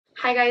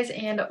Hi guys,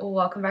 and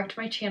welcome back to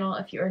my channel.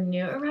 If you are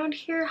new around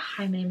here,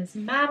 hi, my name is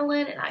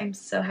Madeline and I'm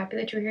so happy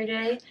that you're here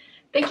today.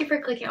 Thank you for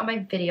clicking on my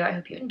video. I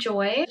hope you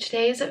enjoy.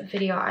 Today's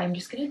video, I'm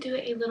just going to do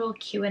a little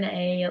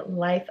Q&A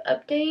life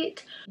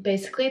update.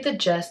 Basically the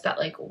gist that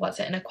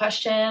wasn't in a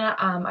question.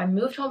 I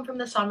moved home from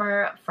the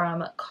summer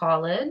from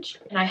college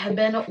and I have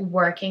been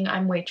working.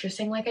 I'm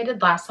waitressing like I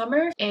did last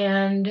summer,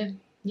 and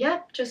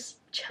yeah, just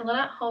chilling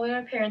at home in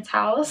my parents'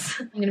 house.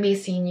 I'm going to be a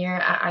senior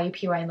at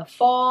IUPUI in the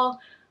fall.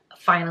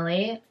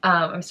 Finally,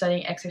 I'm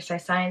studying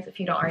exercise science. If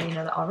you don't already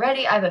know that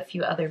already, I have a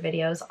few other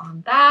videos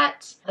on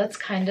that. That's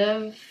kind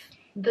of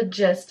the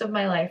gist of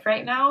my life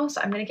right now. So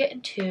I'm gonna get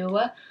into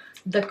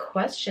the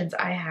questions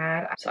I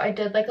had. So I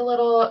did like a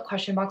little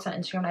question box on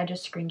Instagram. I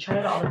just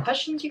screenshotted all the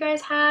questions you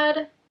guys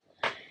had,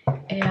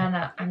 and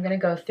I'm gonna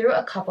go through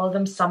a couple of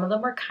them. Some of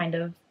them were kind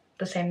of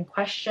the same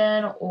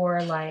question,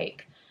 or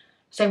like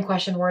same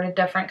question worded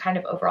different, kind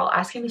of overall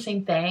asking the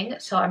same thing.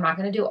 So I'm not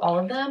going to do all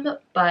of them,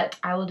 but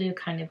I will do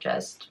kind of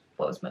just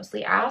what was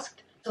mostly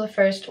asked. So the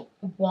first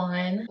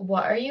one,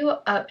 what are you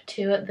up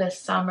to this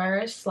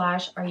summer /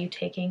 are you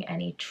taking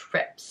any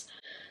trips?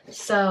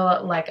 So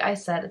like I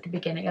said at the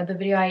beginning of the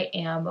video, I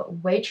am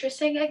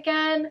waitressing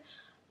again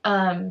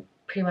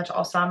pretty much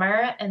all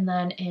summer, and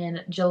then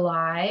in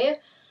July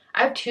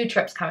I have 2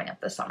 trips coming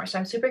up this summer, so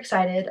I'm super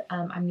excited.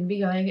 I'm going to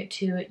be going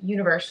to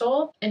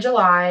Universal in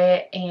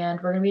July, and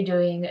we're going to be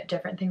doing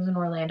different things in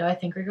Orlando. I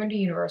think we're going to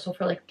Universal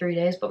for like 3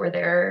 days, but we're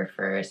there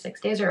for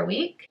 6 days or a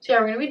week. So yeah,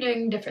 we're going to be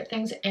doing different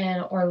things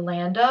in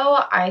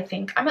Orlando. I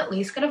think I'm at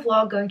least going to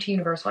vlog going to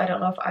Universal. I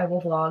don't know if I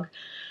will vlog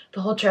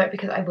the whole trip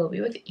because I will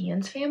be with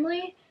Ian's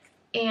family,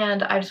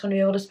 and I just want to be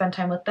able to spend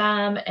time with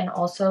them. And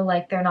also,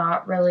 like, they're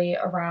not really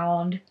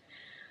around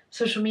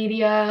social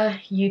media,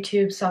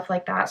 YouTube, stuff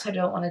like that, so I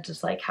don't want to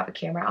just like have a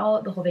camera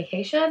out the whole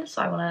vacation,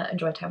 so I want to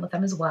enjoy time with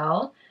them as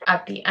well.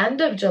 At the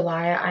end of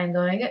July, I'm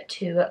going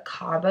to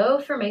Cabo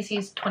for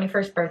Macy's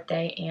 21st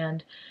birthday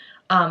and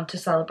to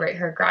celebrate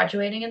her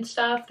graduating and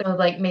stuff. So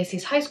like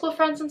Macy's high school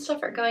friends and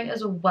stuff are going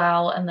as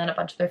well, and then a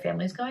bunch of their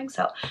families going,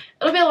 so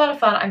it'll be a lot of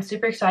fun. I'm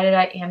super excited.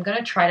 I am going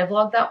to try to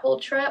vlog that whole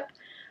trip.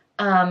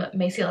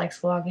 Macy likes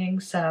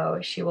vlogging, so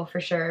she will for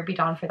sure be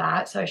down for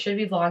that. So I should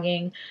be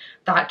vlogging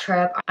that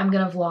trip. I'm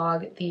gonna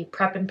vlog the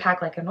prep and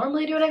pack like I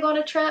normally do when I go on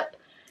a trip.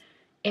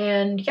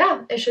 And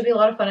yeah, it should be a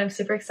lot of fun. I'm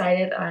super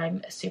excited.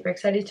 I'm super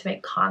excited to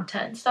make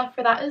content and stuff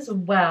for that as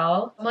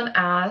well. Someone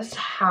asked,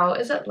 how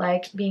is it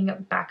like being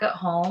back at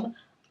home?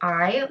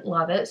 I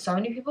love it. So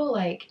many people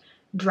like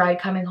dread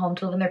coming home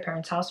to live in their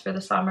parents' house for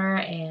the summer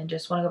and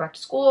just want to go back to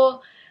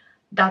school.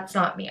 That's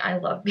not me. I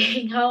love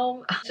being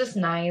home. It's just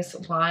nice.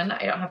 1,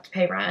 I don't have to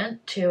pay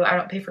rent. 2, I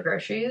don't pay for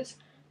groceries.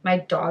 My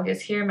dog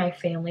is here. My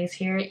family's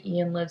here.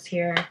 Ian lives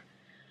here.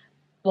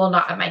 Well,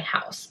 not at my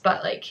house,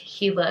 but like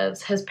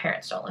his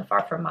parents don't live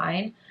far from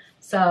mine.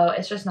 So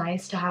it's just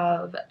nice to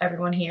have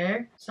everyone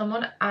here.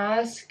 Someone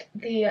asked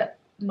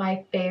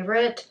my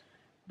favorite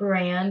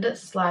brand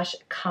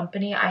 /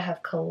 company I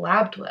have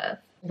collabed with.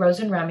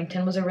 Rose and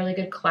Remington was a really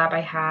good collab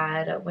I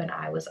had when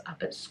I was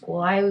up at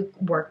school. I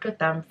worked with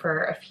them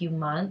for a few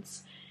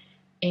months,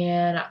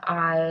 and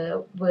I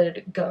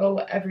would go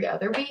every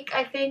other week,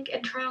 I think,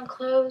 and try on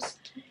clothes.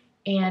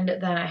 And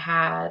then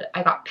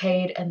I got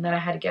paid, and then I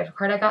had a gift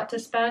card I got to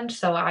spend.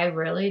 So I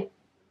really,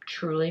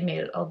 truly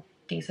made a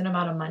decent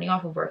amount of money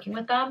off of working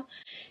with them.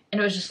 And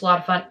it was just a lot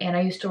of fun. And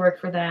I used to work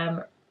for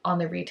them on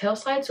the retail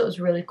side, so it was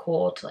really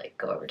cool to like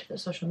go over to the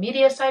social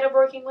media side of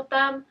working with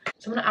them.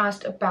 Someone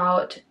asked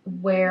about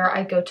where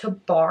I go to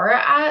bar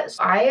at.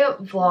 So I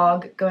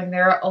vlog going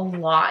there a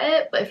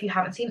lot, but if you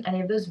haven't seen any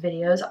of those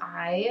videos,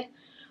 I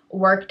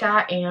worked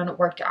at and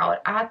worked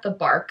out at the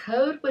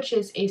Barcode, which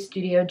is a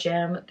studio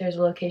gym. There's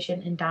a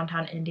location in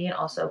downtown Indy and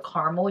also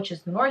Carmel, which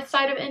is the north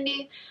side of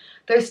Indy.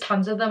 There's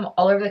tons of them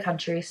all over the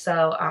country,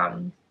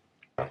 so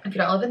if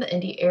you don't live in the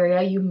Indy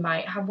area, you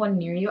might have one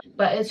near you,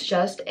 but it's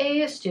just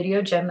a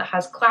studio gym that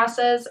has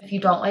classes. If you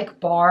don't like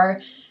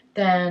bar,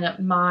 then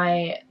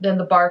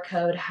the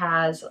Barcode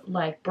has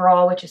like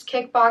brawl, which is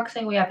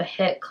kickboxing. We have a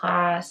HIIT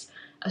class,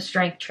 a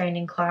strength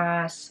training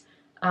class,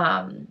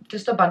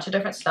 just a bunch of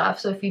different stuff.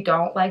 So if you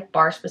don't like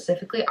bar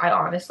specifically, I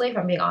honestly, if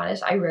I'm being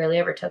honest, I rarely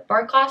ever took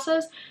bar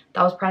classes.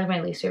 That was probably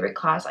my least favorite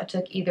class. I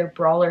took either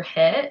brawl or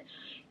HIIT,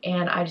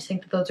 and I just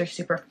think that those are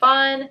super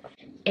fun.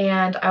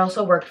 And I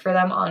also worked for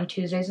them on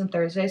Tuesdays and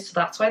Thursdays, so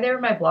that's why they were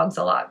my vlogs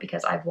a lot,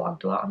 because I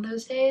vlogged a lot on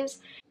those days.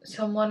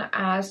 Someone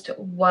asked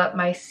what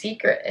my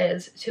secret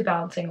is to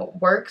balancing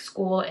work,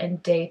 school,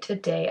 and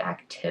day-to-day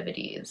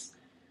activities.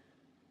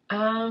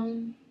 I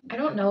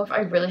don't know if I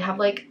really have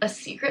like a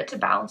secret to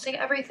balancing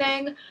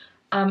everything.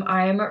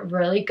 I'm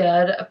really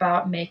good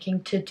about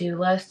making to-do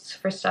lists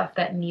for stuff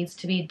that needs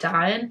to be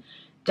done,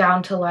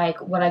 down to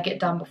like what I get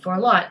done before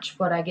lunch,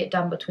 what I get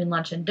done between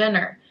lunch and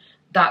dinner,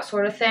 that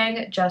sort of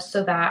thing, just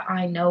so that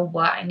I know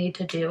what I need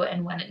to do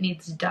and when it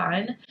needs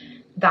done.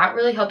 That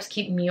really helps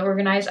keep me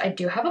organized. I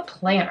do have a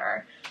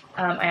planner.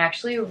 I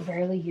actually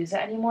rarely use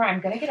it anymore. I'm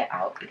gonna get it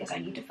out because I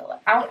need to fill it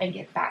out and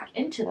get back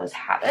into those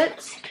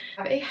habits.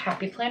 I have a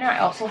happy planner. I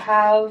also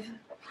have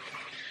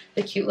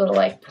the cute little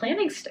like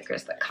planning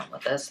stickers that come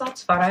with this. So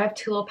that's fun. I have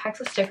 2 little packs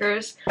of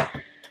stickers.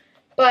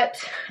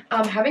 But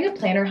having a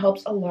planner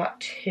helps a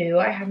lot too.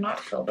 I have not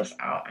filled this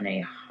out in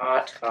a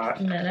hot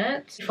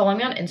minute. Follow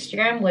me on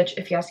Instagram, which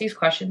if you ask these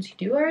questions, you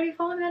do already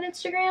follow me on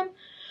Instagram.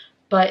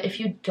 But if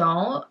you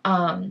don't,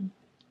 I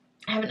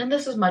haven't done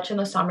this as much in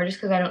the summer just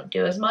because I don't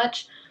do as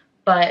much.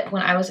 But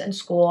when I was in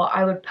school,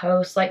 I would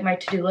post like my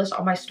to-do list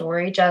on my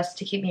story just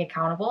to keep me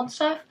accountable and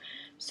stuff.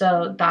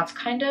 So that's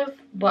kind of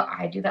what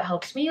I do that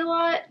helps me a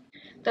lot.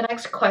 The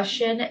next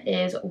question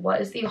is, what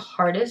is the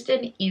hardest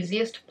and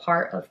easiest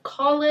part of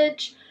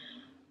college?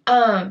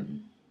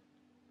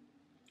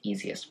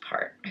 Easiest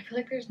part. I feel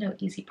like there's no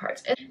easy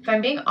parts. If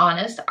I'm being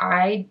honest,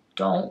 I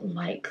don't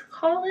like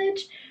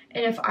college.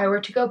 And if I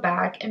were to go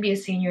back and be a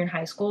senior in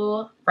high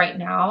school right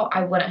now,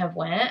 I wouldn't have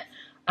went.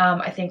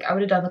 I think I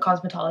would have done the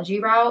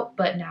cosmetology route,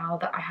 but now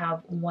that I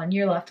have 1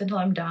 year left until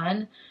I'm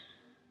done,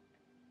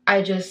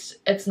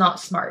 it's not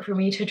smart for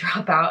me to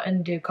drop out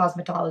and do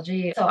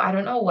cosmetology. So I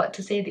don't know what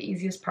to say the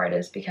easiest part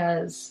is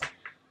because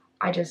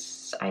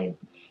it's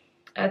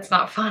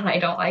not fun. I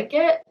don't like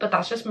it, but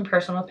that's just my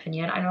personal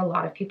opinion. I know a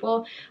lot of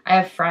people. I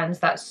have friends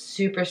that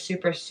super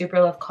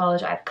love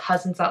college. I have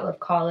cousins that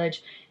love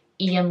college.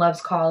 Ian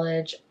loves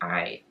college.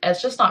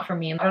 It's just not for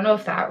me. I don't know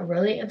if that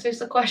really answers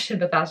the question,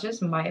 but that's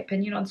just my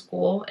opinion on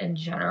school in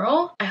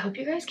general. I hope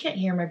you guys can't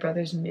hear my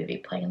brother's movie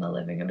playing in the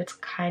living room. It's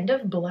kind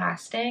of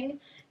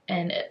blasting,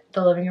 and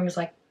the living room is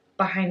like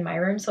behind my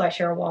room, so I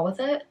share a wall with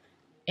it,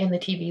 and the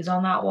TV's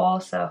on that wall,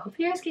 so hope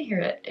you guys can hear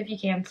it. If you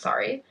can,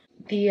 sorry.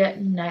 The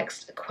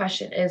next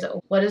question is,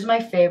 what is my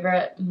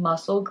favorite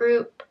muscle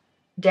group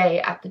day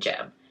at the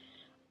gym?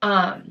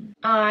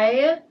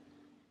 I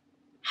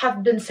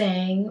have been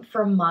saying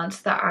for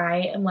months that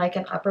I am like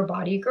an upper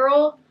body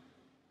girl,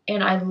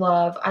 and I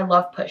love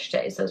push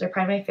days. Those are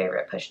probably my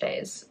favorite push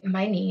days.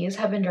 My knees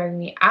have been driving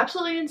me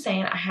absolutely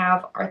insane. I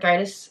have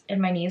arthritis in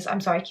my knees.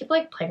 I'm sorry, I keep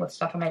like playing with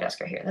stuff on my desk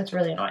right here. That's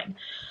really annoying.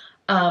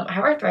 I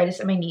have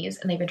arthritis in my knees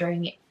and they've been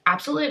driving me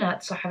absolutely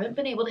nuts. So I haven't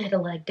been able to hit a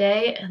leg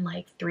day in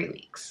like 3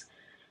 weeks.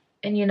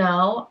 And you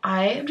know,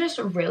 I am just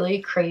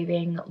really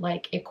craving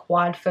like a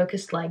quad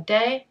focused leg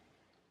day.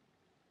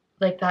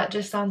 Like that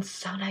just sounds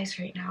so nice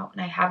right now,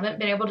 and I haven't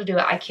been able to do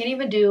it. I can't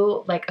even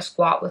do like a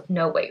squat with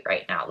no weight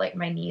right now. Like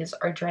my knees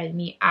are driving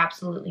me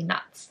absolutely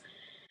nuts.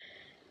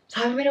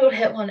 So I haven't been able to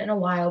hit one in a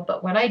while,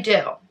 but when I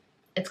do,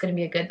 it's gonna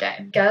be a good day.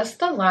 I guess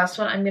the last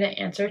one I'm gonna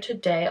answer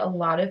today, a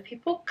lot of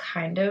people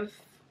kind of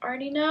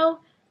already know,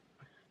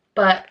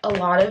 but a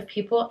lot of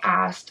people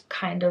asked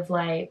kind of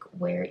like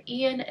where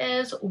Ian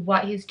is,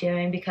 what he's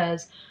doing,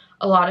 because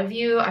a lot of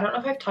you, I don't know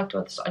if I've talked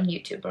about this on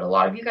YouTube, but a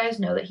lot of you guys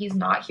know that he's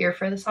not here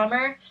for the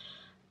summer.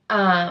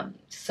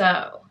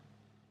 So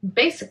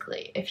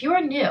basically, if you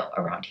are new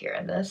around here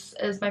and this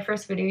is my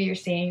first video you're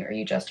seeing, or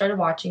you just started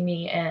watching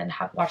me and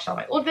have watched all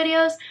my old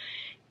videos,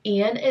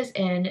 Ian is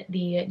in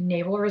the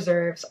Naval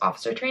Reserves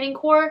Officer Training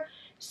Corps.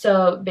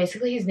 So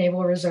basically he's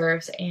Naval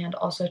Reserves and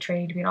also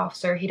training to be an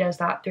officer. He does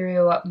that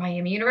through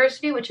Miami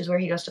University, which is where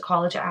he goes to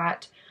college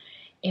at.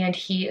 And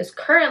he is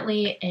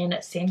currently in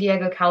San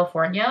Diego,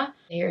 California.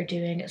 They are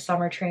doing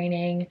summer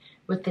training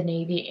with the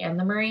Navy and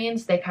the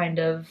Marines. They kind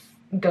of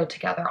go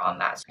together on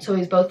that. So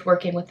he's both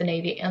working with the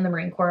Navy and the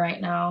Marine Corps right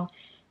now.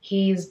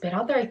 He's been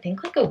out there, I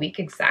think like a week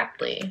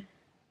exactly.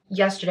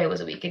 Yesterday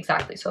was a week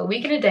exactly. So a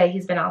week and a day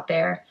he's been out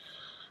there.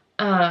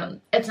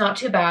 It's not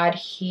too bad.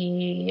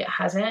 He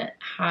hasn't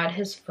had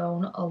his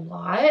phone a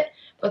lot,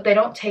 but they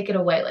don't take it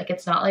away. Like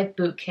it's not like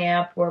boot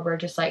camp where we're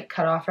just like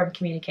cut off from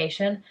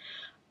communication.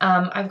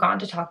 I've gotten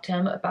to talk to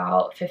him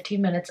about 15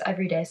 minutes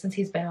every day since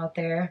he's been out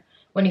there.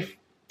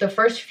 The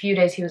first few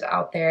days he was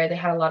out there, they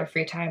had a lot of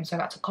free time, so I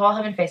got to call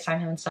him and FaceTime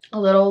him and stuff. A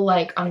little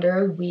like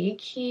under a week,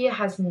 he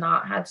has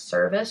not had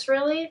service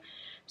really.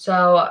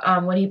 So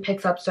when he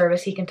picks up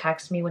service, he can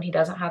text me. When he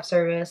doesn't have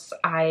service,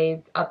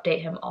 I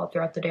update him all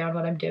throughout the day on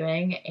what I'm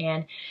doing,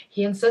 and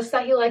he insists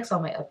that he likes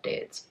all my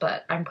updates,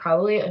 but I'm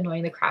probably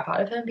annoying the crap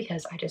out of him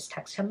because I just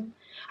text him.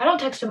 I don't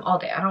text him all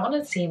day. I don't want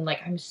to seem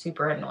like I'm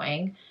super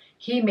annoying.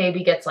 He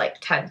maybe gets like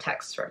 10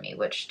 texts from me,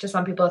 which to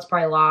some people that's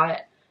probably a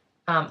lot.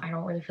 I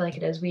don't really feel like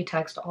it is. We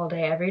text all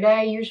day, every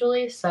day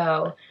usually.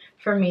 So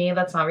for me,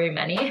 that's not very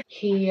many.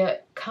 He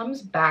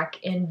comes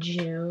back in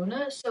June.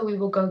 So we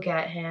will go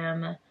get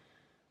him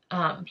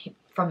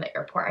from the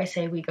airport. I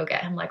say we go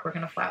get him like we're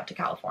going to fly out to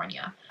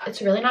California.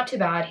 It's really not too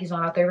bad. He's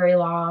not out there very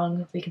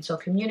long. We can still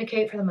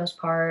communicate for the most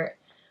part.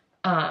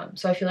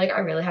 So I feel like I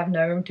really have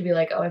no room to be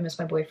like, oh, I miss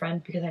my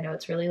boyfriend, because I know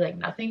it's really like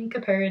nothing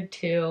compared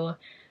to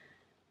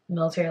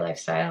military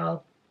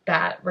lifestyle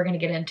that we're going to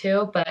get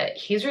into. But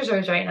he's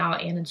reserves right now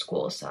and in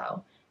school,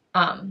 so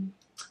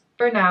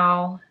for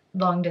now,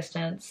 long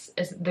distance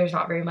there's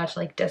not very much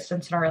like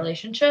distance in our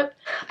relationship.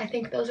 I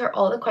think those are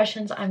all the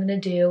questions I'm going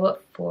to do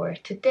for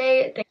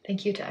today.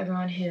 Thank you to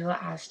everyone who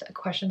asked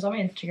questions on my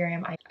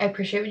Instagram. I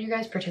appreciate when you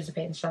guys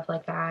participate and stuff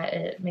like that.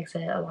 It makes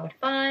it a lot of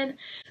fun.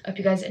 I hope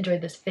you guys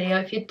enjoyed this video.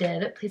 If you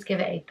did, please give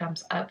it a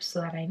thumbs up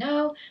so that I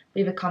know.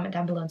 Leave a comment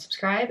down below and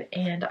subscribe,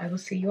 and I will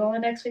see you all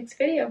in next week's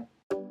video.